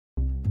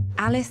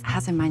Alice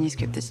has a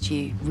manuscript that's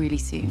due really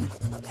soon.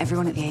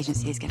 Everyone at the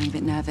agency is getting a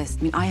bit nervous.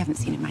 I mean, I haven't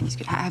seen a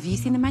manuscript. Have you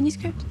seen the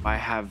manuscript? I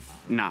have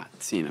not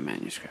seen a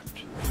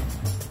manuscript.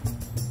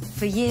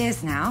 For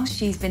years now,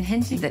 she's been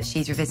hinting that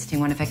she's revisiting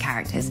one of her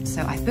characters.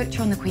 So I've booked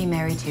her on the Queen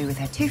Mary 2 with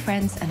her 2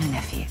 friends and her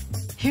nephew.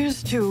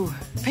 Here's to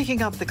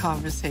picking up the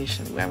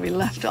conversation where we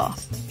left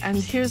off. And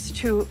here's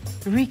to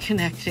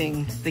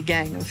reconnecting the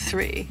gang of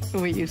 3 who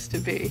we used to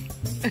be.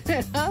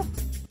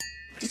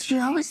 Did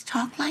you always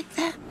talk like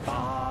that?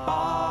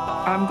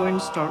 I'm going to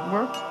start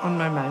work on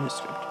my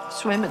manuscript.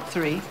 Swim at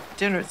 3,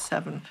 dinner at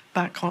 7,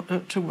 back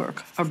on, to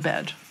work, or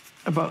bed,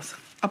 or both.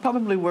 I'll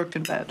probably work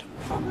in bed.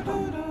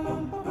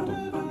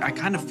 I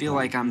kind of feel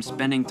like I'm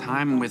spending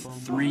time with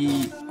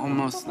 3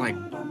 almost like...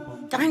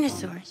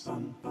 Dinosaurs.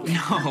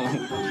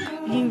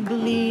 No. You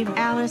believe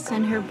Alice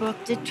and her book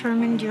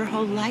determined your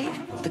whole life?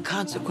 The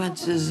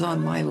consequences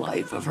on my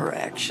life of her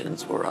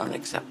actions were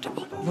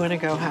unacceptable. Want to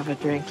go have a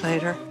drink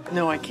later?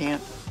 No, I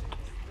can't.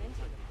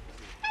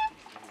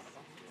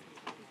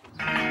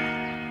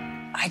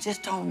 I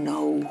just don't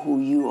know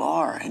who you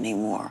are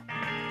anymore.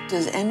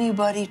 Does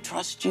anybody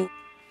trust you?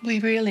 We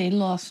really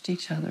lost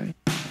each other.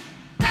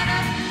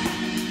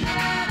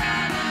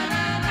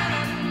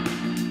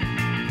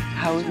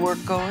 How's work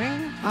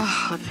going?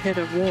 Oh, I've hit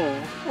a wall.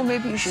 Well,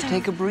 maybe you should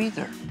take a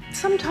breather.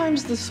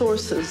 Sometimes the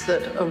sources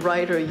that a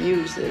writer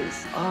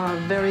uses are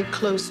very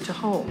close to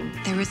home.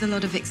 There is a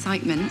lot of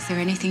excitement. Is there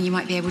anything you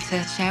might be able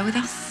to share with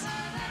us?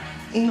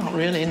 Not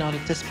really, not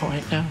at this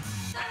point, no.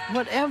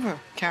 Whatever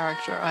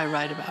character I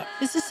write about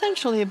is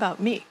essentially about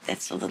me.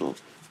 That's a little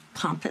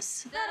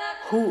pompous.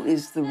 Who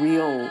is the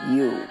real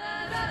you?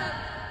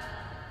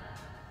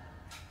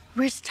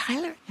 Where's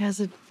Tyler? He has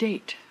a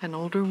date, an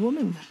older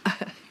woman.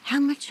 How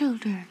much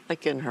older?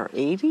 Like in her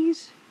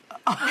 80s?